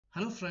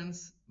Hello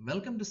friends,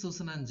 welcome to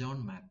Susan and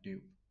John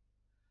MathTube.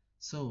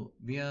 So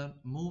we are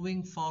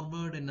moving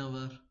forward in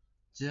our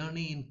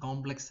journey in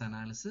complex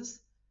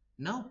analysis.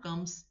 Now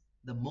comes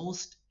the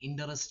most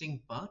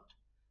interesting part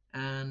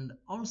and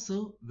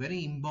also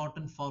very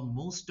important for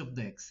most of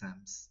the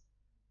exams.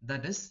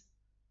 That is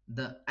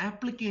the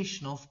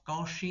application of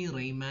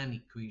Cauchy-Riemann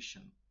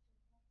equation.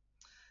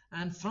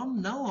 And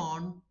from now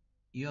on,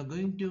 you are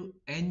going to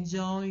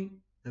enjoy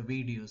the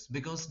videos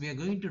because we are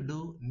going to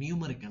do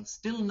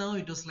numericals. Till now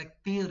it was like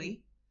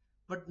theory,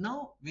 but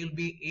now we'll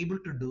be able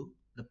to do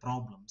the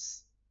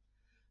problems.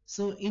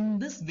 So in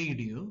this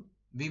video,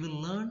 we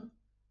will learn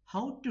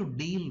how to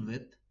deal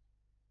with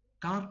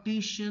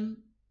Cartesian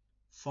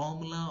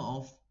formula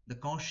of the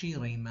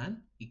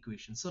Cauchy-Riemann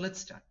equation. So let's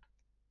start.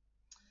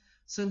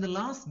 So in the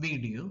last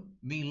video,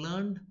 we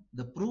learned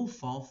the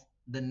proof of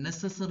the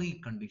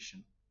necessary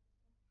condition.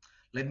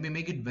 Let me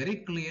make it very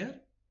clear.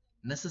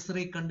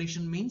 Necessary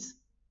condition means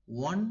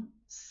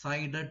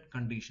one-sided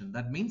condition.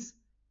 That means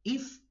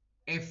if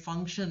a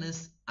function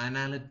is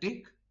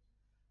analytic,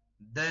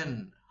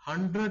 then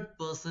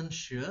 100%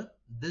 sure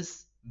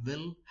this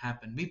will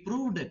happen. We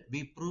proved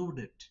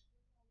it.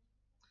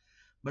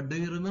 But do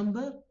you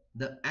remember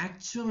the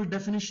actual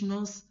definition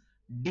was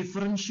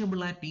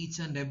differentiable at each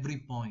and every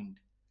point?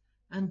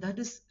 And that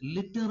is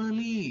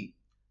literally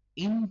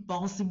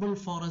impossible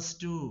for us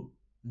to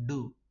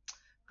do.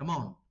 Come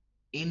on.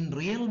 In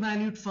real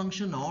valued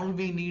function, all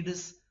we need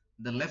is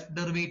the left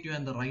derivative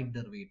and the right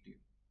derivative.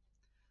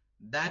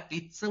 That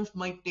itself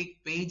might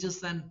take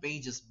pages and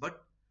pages,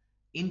 but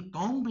in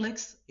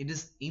complex, it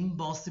is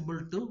impossible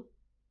to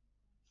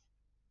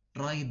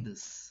try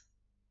this.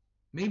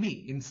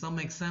 Maybe in some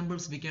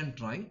examples we can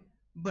try,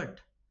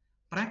 but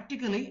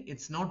practically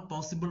it's not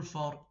possible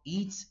for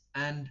each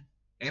and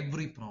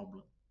every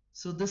problem.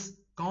 So this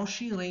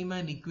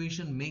Cauchy-Riemann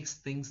equation makes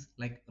things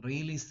like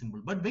really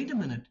simple. But wait a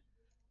minute.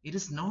 It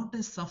is not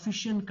a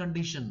sufficient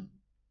condition.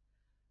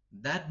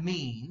 That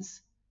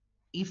means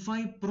if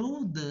I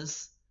prove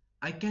this,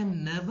 I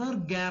can never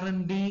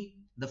guarantee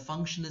the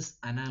function is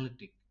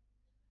analytic.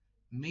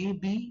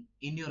 Maybe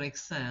in your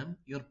exam,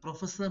 your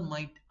professor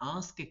might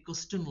ask a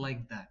question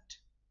like that.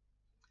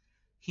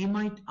 He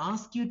might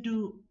ask you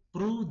to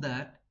prove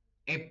that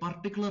a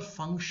particular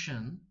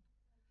function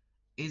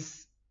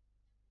is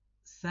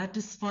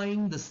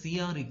satisfying the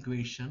CR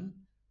equation,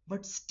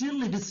 but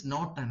still it is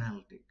not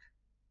analytic.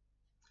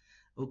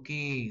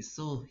 Okay,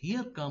 so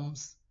here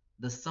comes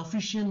the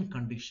sufficient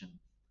condition.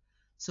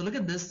 So look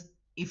at this.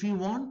 If you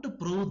want to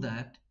prove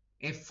that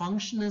a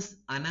function is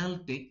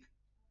analytic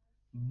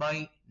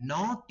by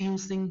not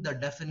using the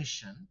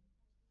definition,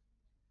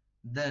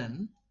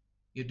 then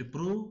you have to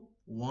prove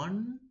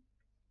 1,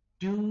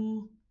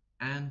 2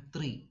 and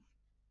 3.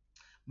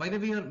 By the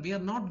way, we are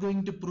not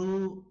going to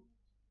prove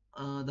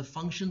the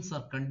functions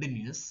are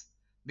continuous,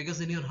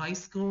 because in your high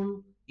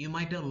school you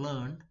might have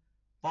learned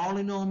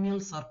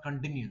polynomials are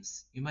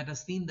continuous. You might have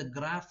seen the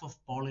graph of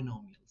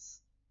polynomials.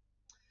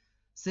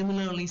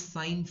 Similarly,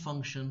 sine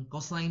function,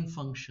 cosine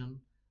function,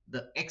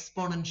 the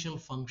exponential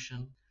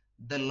function,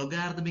 the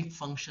logarithmic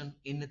function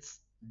in its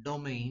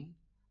domain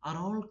are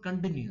all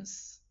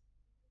continuous.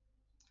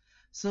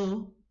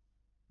 So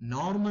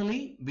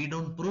normally we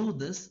don't prove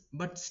this,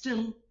 but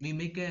still we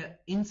make an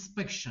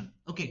inspection.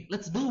 Okay,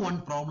 let's do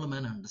one problem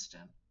and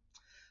understand.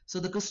 So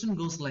the question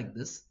goes like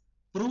this.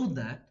 Prove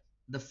that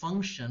the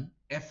function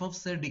f of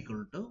z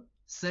equal to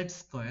z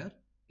square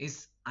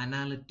is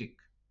analytic.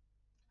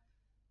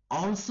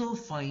 Also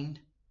find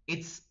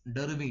its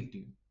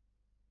derivative.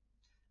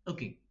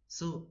 Okay,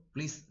 so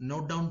please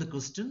note down the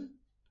question.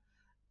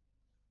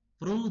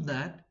 Prove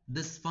that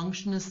this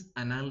function is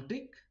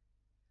analytic.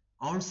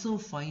 Also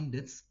find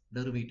its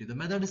derivative. The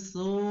method is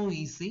so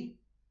easy.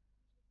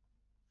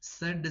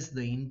 Z is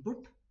the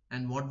input,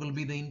 and what will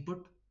be the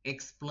input?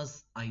 X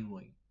plus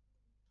iy.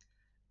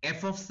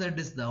 F of z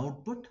is the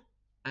output,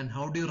 and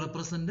how do you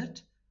represent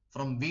it?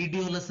 From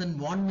video lesson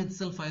 1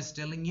 itself I was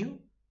telling you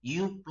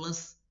u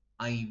plus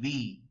iv.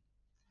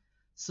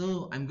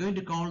 So I'm going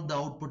to call the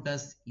output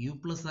as u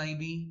plus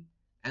iv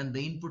and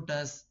the input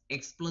as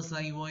x plus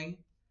iy,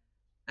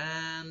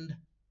 and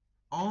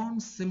on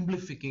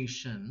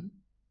simplification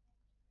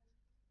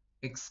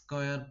x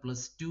square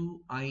plus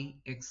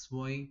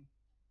 2ixy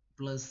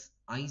plus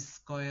I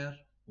square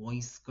y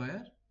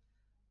square,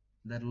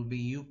 that will be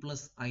u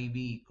plus iv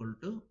equal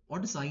to,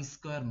 what is I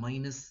square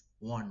minus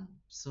 1?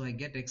 So I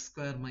get x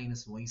square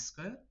minus y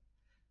square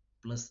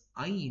plus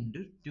I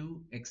into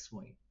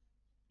 2xy.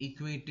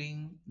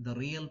 Equating the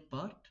real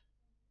part,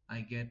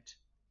 I get,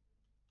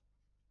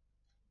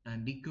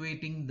 and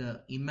equating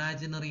the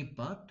imaginary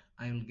part,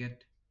 I will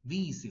get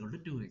v is equal to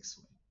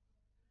 2xy.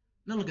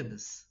 Now look at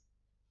this.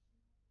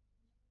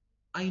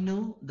 I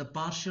know the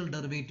partial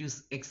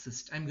derivatives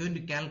exist. I'm going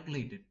to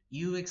calculate it.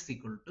 Ux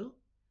equal to,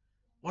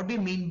 what do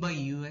you mean by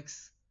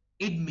ux?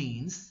 It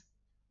means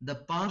the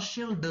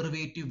partial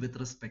derivative with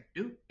respect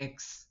to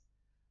x.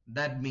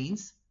 That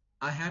means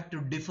I have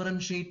to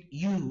differentiate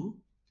u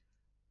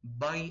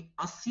by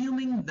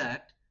assuming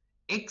that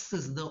x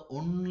is the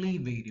only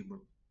variable.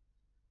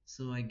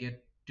 So I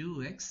get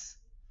 2x.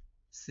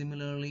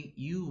 Similarly,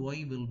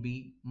 uy will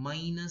be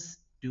minus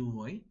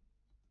 2y.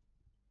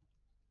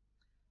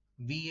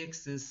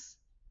 Vx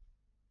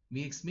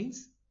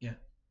means, yeah.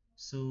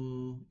 So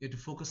you have to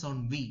focus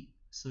on v.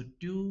 So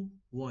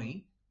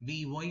 2y,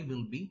 vy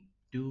will be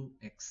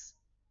 2x.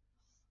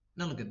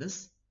 Now look at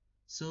this.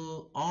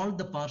 So all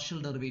the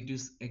partial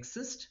derivatives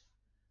exist.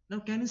 Now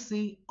can you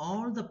see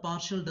all the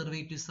partial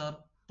derivatives are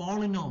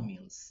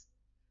polynomials?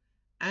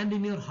 And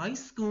in your high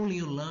school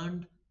you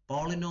learned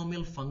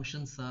polynomial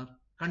functions are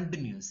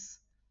continuous.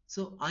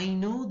 So I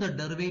know the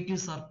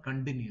derivatives are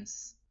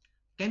continuous.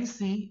 Can you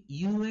see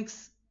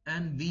ux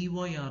and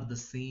vy are the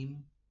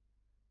same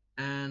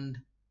and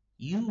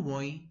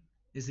uy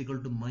is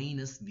equal to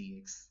minus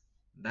vx.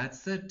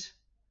 That's it.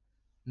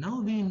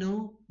 Now we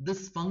know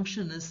this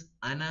function is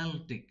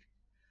analytic.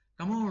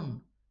 Come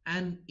on,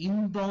 an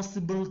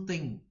impossible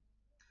thing.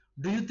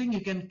 Do you think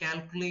you can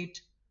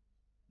calculate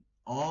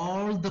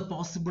all the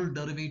possible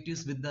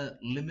derivatives with the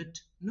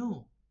limit?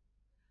 No.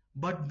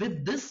 But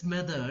with this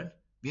method,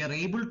 we are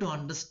able to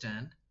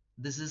understand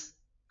this is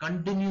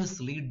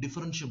continuously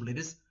differentiable. It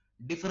is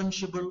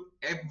differentiable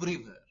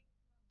everywhere.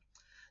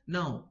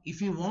 Now,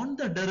 if you want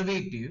the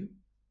derivative,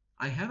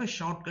 I have a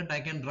shortcut.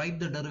 I can write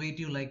the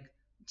derivative like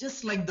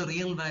just like the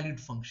real valued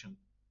function.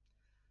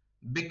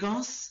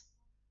 Because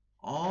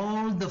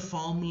all the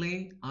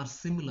formulae are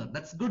similar.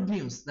 That's good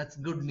news. That's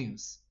good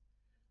news.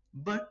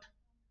 But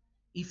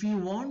if you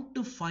want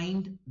to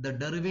find the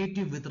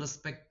derivative with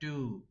respect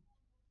to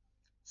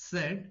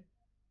z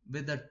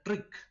with a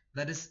trick,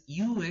 that is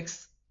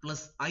ux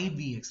plus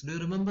ivx. Do you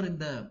remember in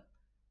the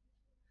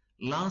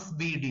last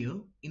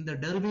video, in the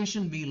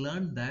derivation we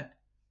learned that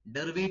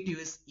derivative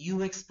is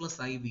ux plus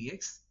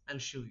ivx. I'll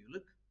show you.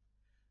 Look,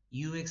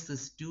 ux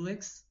is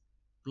 2x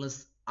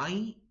plus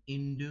I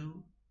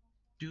into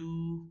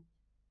 2,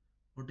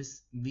 what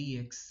is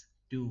vx,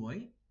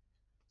 2y.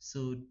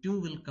 So 2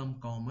 will come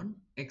common,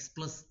 x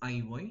plus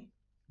iy.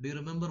 Do you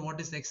remember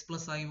what is x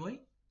plus iy?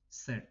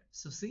 Z.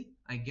 So see,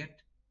 I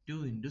get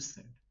 2 into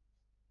z.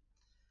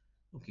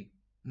 Okay,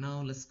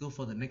 now let's go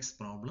for the next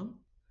problem.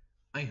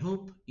 I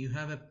hope you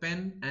have a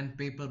pen and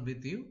paper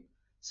with you.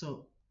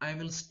 So I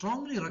will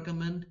strongly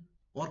recommend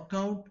work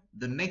out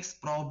the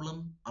next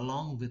problem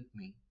along with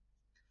me.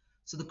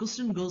 So the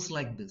question goes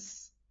like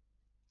this.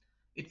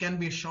 It can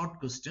be a short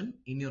question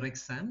in your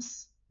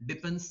exams,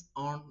 depends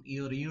on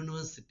your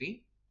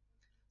university.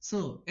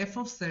 So f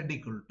of z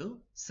equal to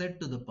z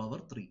to the power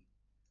 3.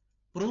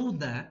 Prove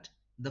that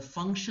the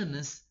function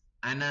is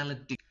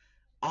analytic.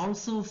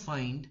 Also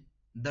find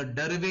the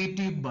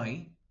derivative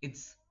by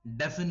its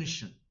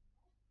definition.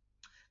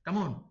 Come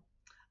on,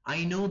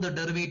 I know the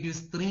derivative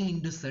is 3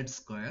 into z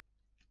square.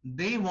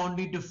 They want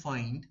you to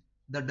find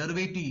the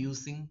derivative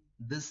using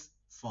this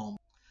form.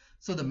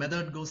 So the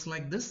method goes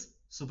like this,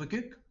 super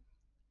quick.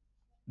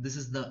 This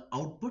is the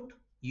output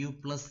u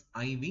plus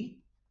iv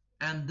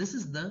and this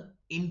is the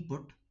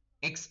input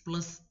x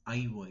plus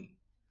iy.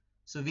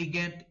 So we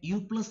get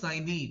u plus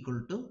iv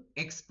equal to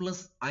x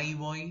plus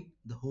iy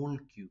the whole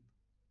cube.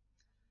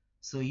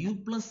 So u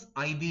plus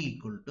iv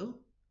equal to,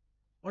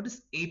 what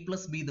is a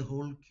plus b the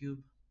whole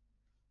cube?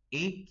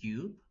 A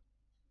cube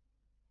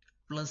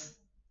plus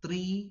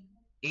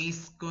 3a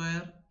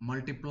square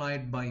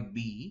multiplied by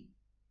b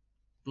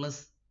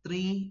plus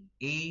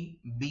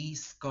 3ab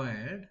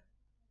squared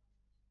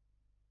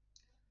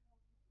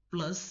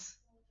plus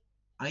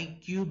I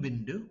cube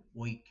into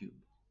y cube.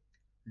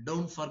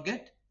 Don't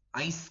forget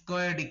I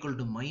squared equal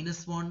to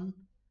minus 1.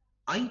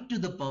 I to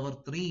the power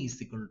 3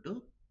 is equal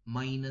to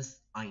minus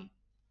I.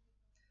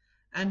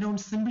 And on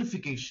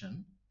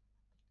simplification,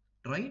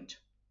 right?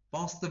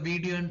 Pause the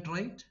video and try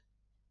it.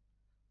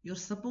 You're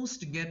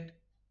supposed to get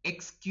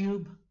x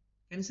cube.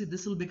 Can you see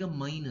this will become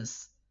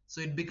minus?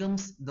 So it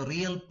becomes the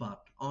real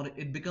part, or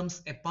it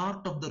becomes a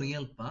part of the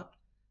real part,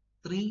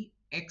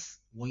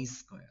 3xy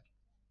square.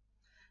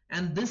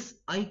 And this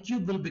I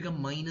cube will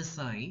become minus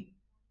I,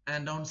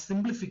 and on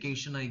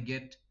simplification I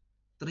get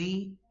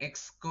 3x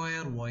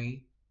square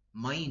y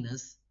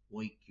minus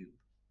y cube.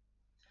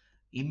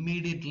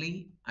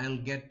 Immediately I'll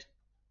get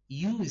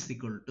u is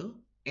equal to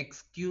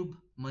x cube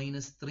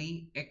minus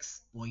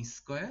 3xy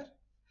square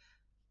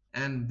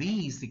and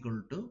v is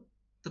equal to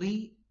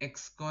 3x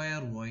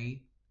square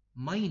y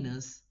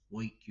minus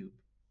y cube.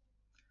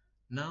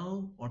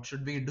 Now what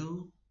should we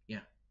do?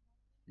 Yeah,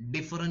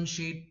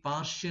 differentiate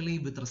partially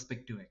with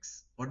respect to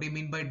x. What do you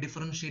mean by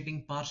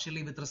differentiating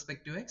partially with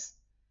respect to x?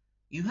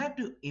 You have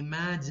to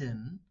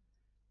imagine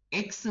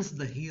x is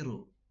the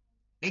hero,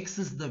 x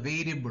is the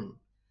variable,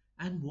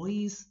 and y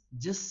is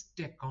just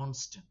a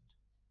constant.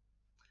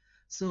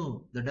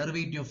 So the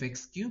derivative of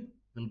x cube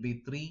will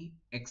be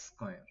 3x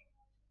square.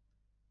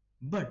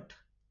 But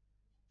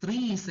 3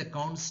 is a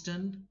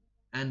constant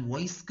and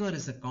y square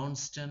is a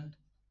constant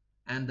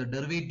and the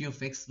derivative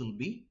of x will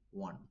be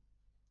 1.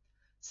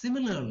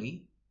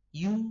 Similarly,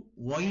 u,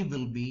 y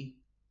will be,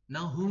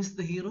 now who is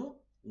the hero?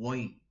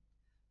 Y.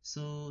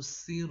 So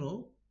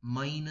 0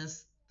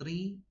 minus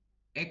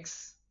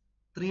 3x.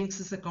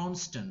 3x is a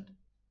constant.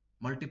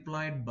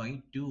 multiplied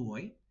by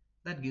 2y.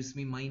 That gives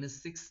me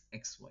minus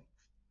 6xy.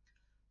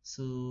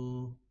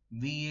 So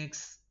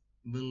Vx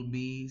will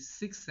be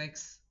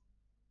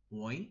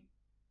 6xy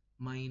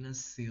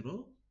minus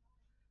 0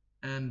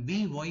 and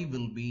Vy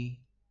will be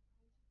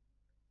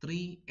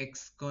 3x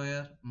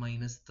square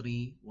minus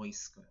 3y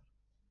square.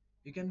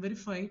 You can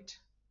verify it.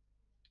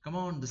 Come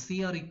on, the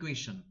CR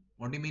equation.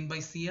 What do you mean by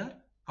CR?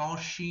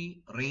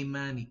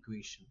 Cauchy-Riemann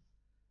equation.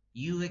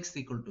 Ux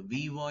equal to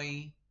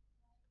Vy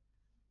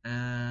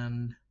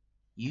and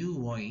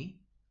Uy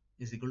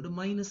is equal to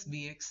minus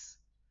Vx.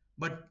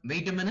 But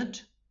wait a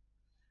minute.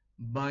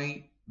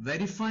 By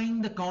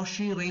verifying the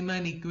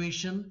Cauchy-Riemann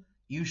equation,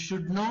 you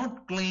should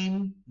not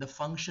claim the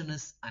function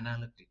is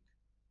analytic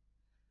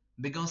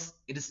because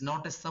it is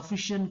not a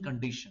sufficient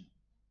condition.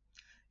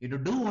 You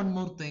have to do one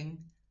more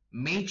thing.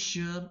 Make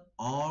sure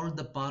all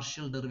the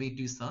partial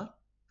derivatives are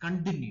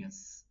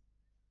continuous.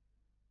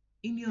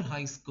 In your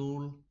high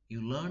school,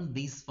 you learned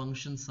these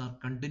functions are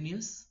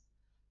continuous.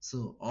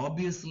 So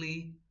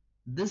obviously,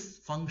 this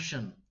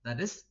function,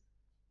 that is,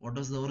 what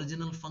was the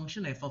original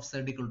function? F of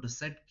z equal to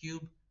z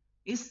cube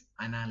is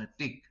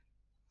analytic.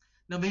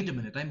 Now wait a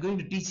minute, I'm going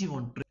to teach you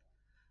one trick.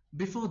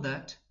 Before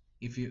that,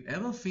 if you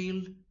ever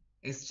feel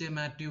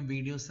SJMATHTUBE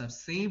videos have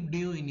saved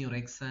you in your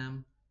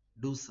exam,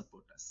 do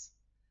support us.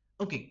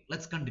 Okay,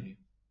 let's continue.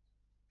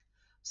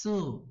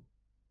 So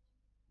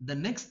the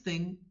next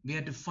thing we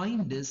have to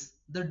find is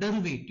the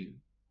derivative,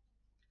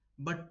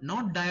 but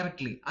not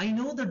directly. I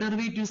know the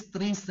derivative is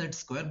 3z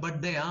square,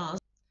 but they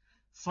ask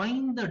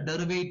find the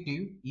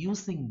derivative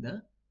using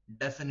the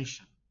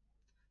definition.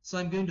 So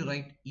I'm going to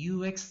write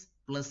ux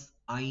plus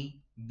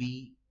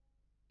ivx.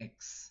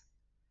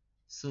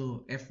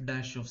 So f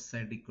dash of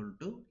z equal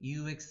to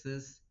ux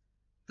is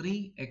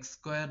 3x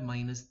square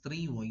minus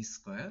 3y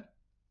square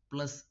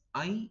plus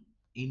I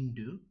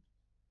into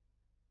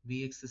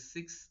vx is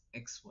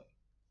 6xy.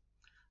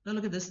 Now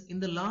look at this. In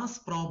the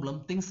last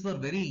problem, things were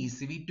very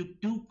easy. We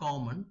took 2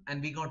 common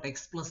and we got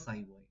x plus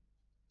iy.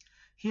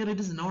 Here it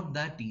is not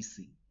that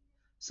easy.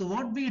 So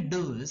what we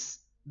do is,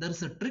 there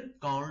is a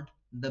trick called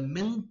the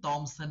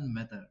Milne-Thomson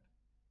method.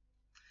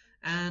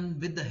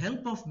 And with the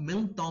help of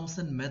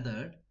Milne-Thomson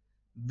method,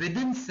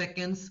 within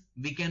seconds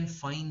we can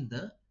find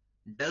the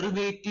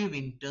derivative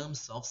in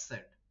terms of z.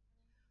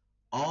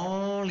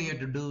 All you have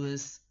to do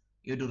is,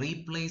 you have to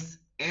replace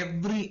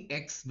every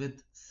x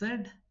with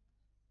z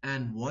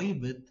and y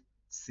with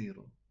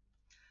 0.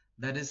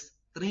 That is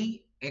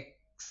 3x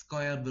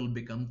square will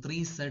become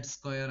 3z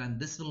square and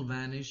this will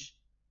vanish.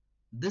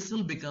 This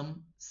will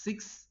become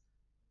 6z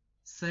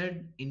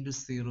into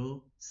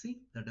 0.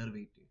 See the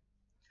derivative.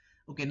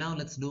 Okay, now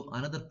let's do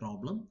another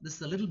problem. This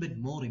is a little bit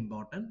more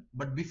important,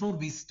 but before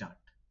we start,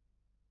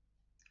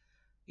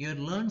 you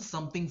learned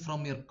something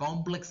from your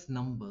complex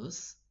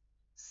numbers.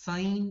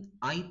 Sine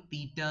I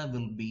theta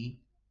will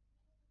be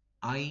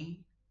I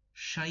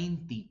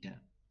sine theta.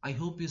 I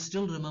hope you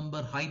still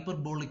remember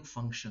hyperbolic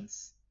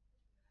functions,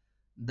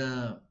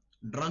 the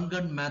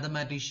drunken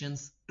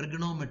mathematician's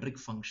trigonometric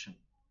function.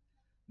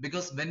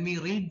 Because when we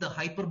read the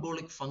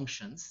hyperbolic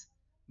functions,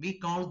 we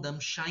call them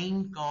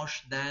sine,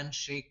 cosh, tan,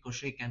 sec,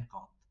 cosec and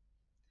coth.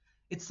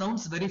 It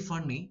sounds very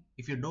funny.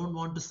 If you don't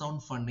want to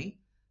sound funny,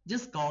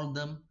 just call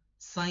them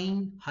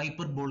sine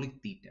hyperbolic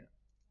theta.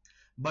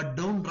 But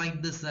don't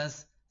write this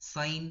as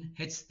sine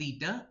h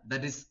theta.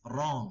 That is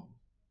wrong.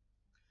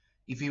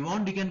 If you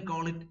want, you can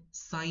call it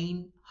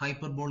sine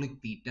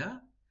hyperbolic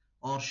theta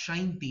or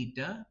sine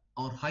theta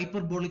or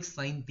hyperbolic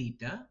sine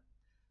theta,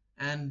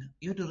 and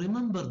you have to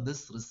remember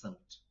this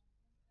result.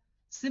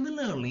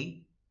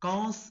 Similarly,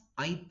 cos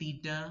I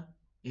theta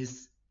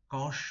is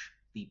cosh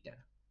theta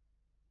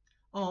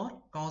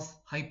or cos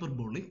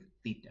hyperbolic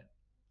theta.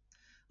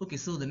 Okay,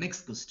 so the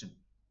next question.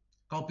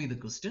 Copy the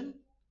question.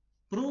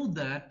 Prove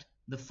that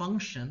the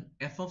function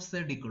f of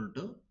z equal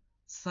to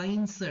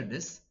sine z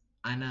is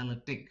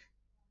analytic.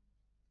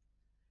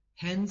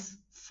 Hence,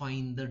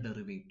 find the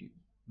derivative.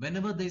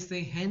 Whenever they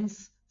say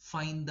hence,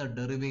 find the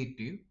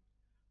derivative,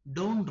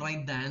 don't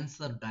write the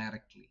answer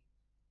directly.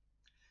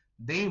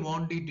 They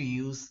want you to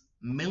use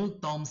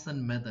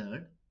Milne-Thomson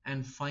method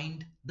and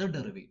find the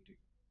derivative.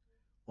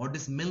 What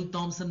is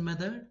Milne-Thomson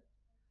method?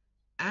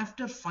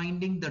 After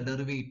finding the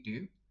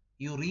derivative,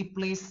 you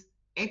replace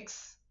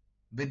x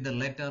with the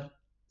letter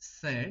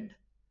z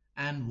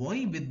and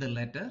y with the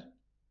letter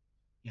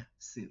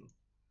 0.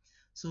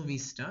 So we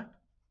start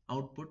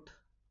output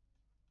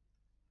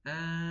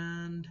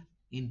and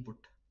input.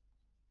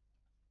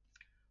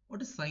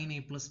 What is sine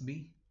a plus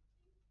b?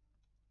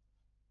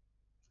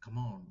 Come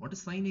on, what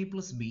is sine a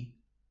plus b?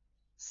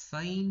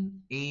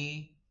 Sine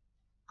a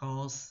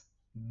cos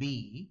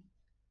b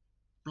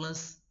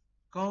plus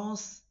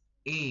cos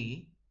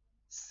a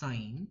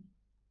sine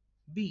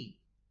b.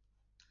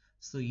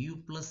 So u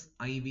plus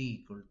iv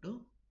equal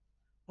to,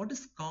 what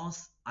is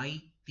cos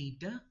I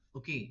theta?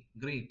 Okay,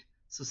 great.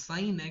 So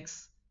sine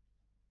x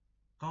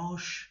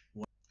cos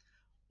y.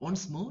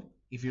 Once more,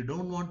 if you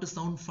don't want to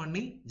sound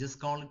funny,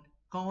 just call it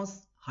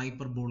cos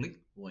hyperbolic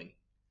y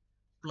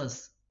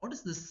plus, what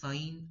is this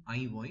sine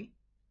iy?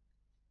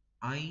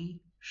 I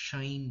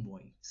shine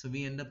y. So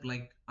we end up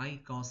like I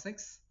cos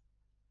x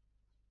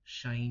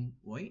shine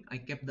y. I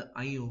kept the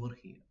I over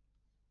here.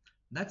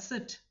 That's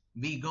it.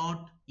 We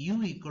got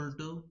u equal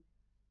to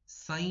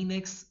sin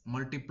x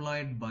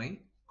multiplied by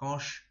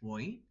cos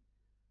y,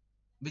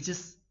 which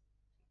is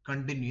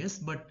continuous,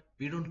 but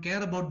we don't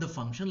care about the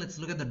function. Let's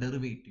look at the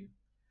derivative.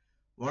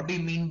 What do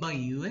you mean by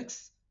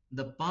ux?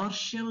 The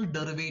partial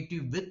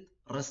derivative with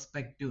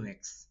respect to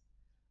x.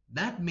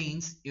 That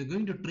means you're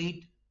going to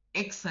treat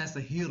x as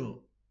a hero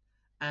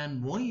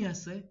and y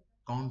as a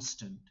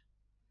constant.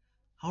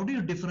 How do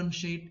you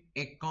differentiate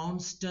a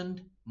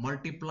constant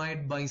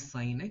multiplied by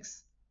sin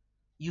x?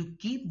 You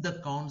keep the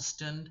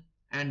constant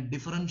and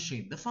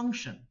differentiate the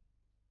function.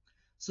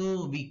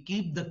 So we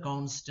keep the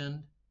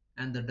constant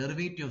and the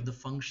derivative of the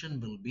function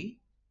will be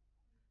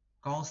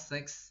cos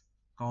x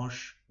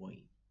cos y.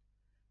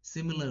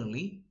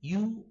 Similarly,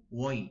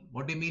 uy.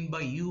 What do you mean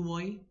by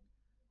uy?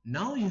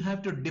 Now you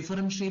have to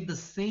differentiate the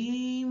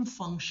same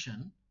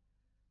function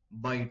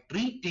by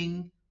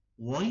treating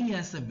y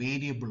as a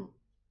variable.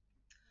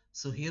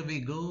 So here we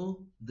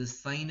go. This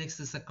sin x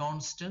is a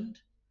constant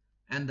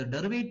and the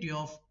derivative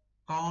of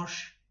cos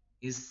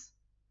is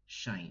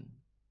sine.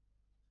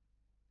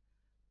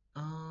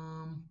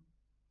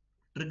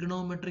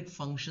 Trigonometric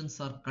functions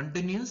are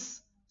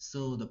continuous,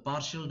 so the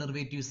partial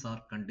derivatives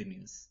are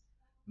continuous.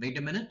 Wait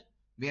a minute,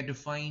 we have to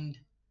find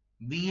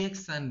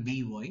Vx and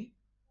Vy.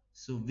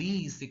 So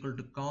V is equal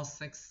to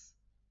cos x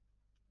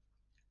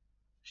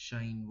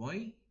sine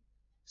y.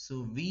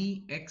 So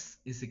Vx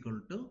is equal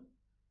to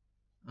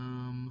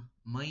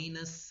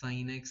minus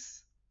sin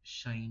x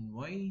sine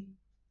y,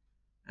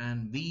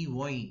 and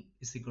Vy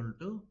is equal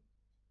to,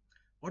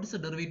 what is the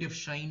derivative of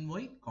sine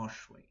y?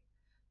 Cos y.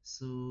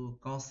 So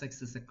cos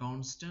x is a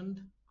constant,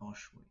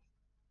 cos y.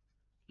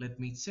 Let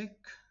me check.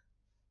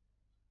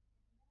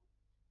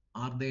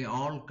 Are they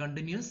all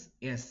continuous?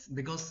 Yes,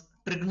 because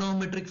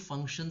trigonometric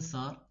functions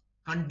are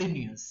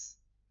continuous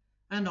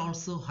and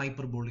also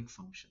hyperbolic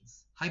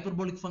functions.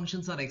 Hyperbolic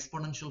functions are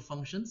exponential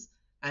functions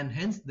and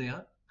hence they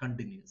are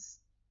continuous.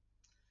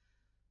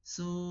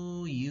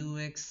 So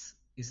ux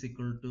is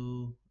equal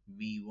to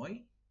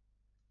vy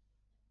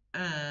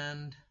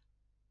and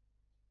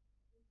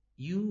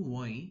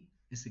uy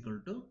is equal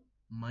to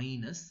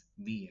minus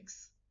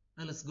vx.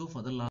 Now let's go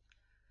for the last.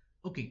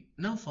 Okay,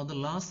 now for the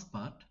last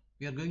part,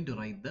 we are going to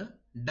write the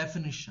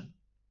definition.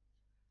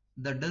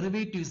 The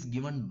derivative is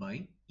given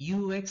by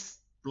ux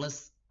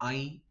plus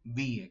I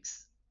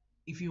vx.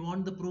 If you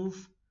want the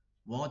proof,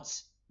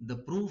 watch the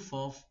proof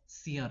of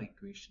CR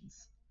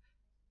equations.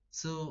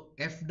 So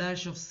f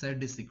dash of z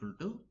is equal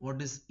to,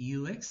 what is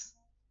ux?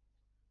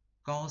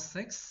 Cos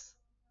x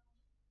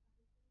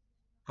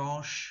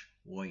cos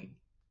y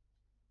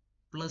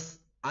plus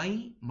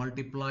I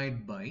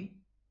multiplied by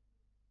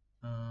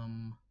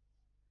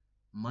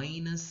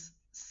minus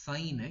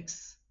sin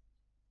x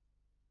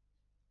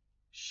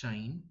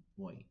sine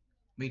y.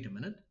 Wait a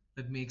minute,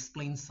 let me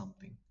explain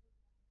something.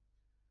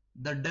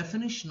 The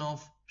definition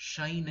of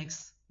sine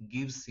x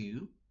gives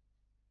you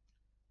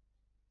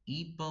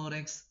e power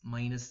x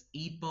minus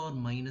e power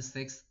minus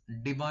x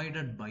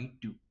divided by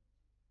 2.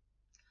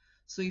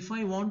 So if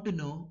I want to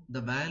know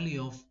the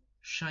value of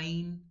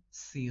sine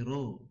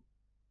 0,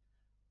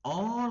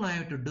 all I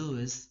have to do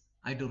is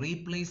I have to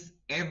replace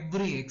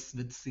every x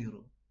with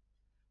 0.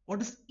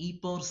 What is e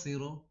power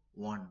 0?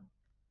 1.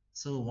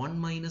 So 1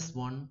 minus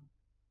 1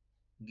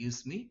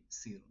 gives me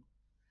 0.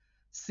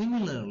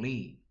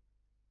 Similarly,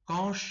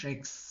 cos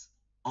x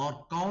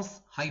or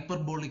cos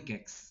hyperbolic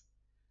x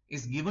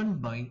is given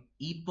by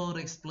e power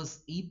x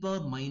plus e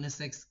power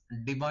minus x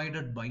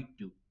divided by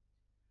 2.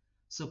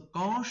 So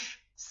cos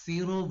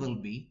 0 will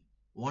be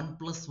 1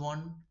 plus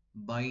 1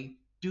 by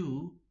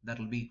 2, that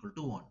will be equal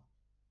to 1.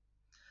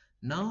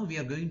 Now we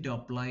are going to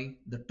apply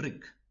the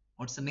trick.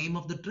 What's the name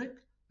of the trick?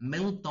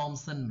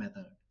 Milne-Thomson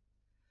method.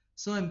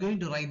 So I'm going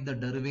to write the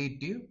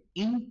derivative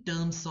in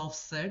terms of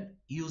z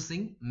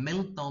using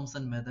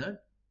Milne-Thomson method,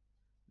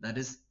 that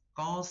is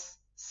cos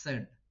z.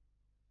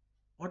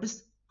 What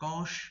is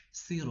cos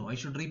 0? I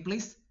should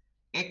replace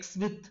x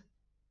with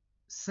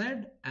z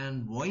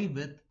and y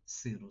with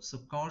 0. So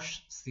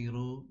cos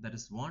 0, that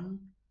is 1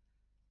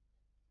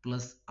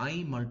 plus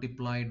I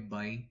multiplied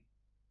by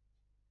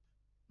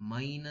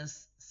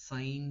minus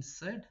sin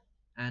z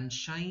and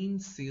sine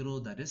 0,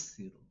 that is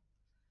 0.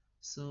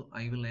 So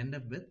I will end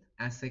up with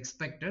as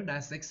expected,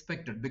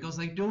 because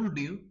I told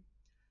you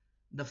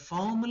the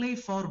formulae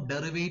for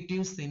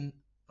derivatives in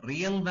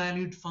real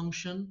valued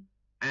function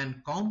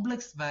and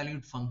complex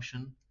valued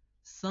function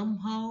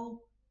somehow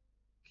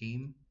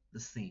came the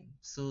same.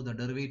 So the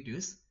derivative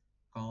is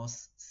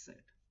cos z.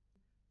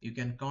 You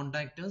can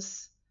contact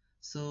us.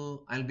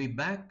 So I'll be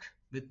back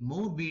with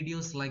more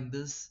videos like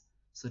this.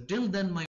 So till then, my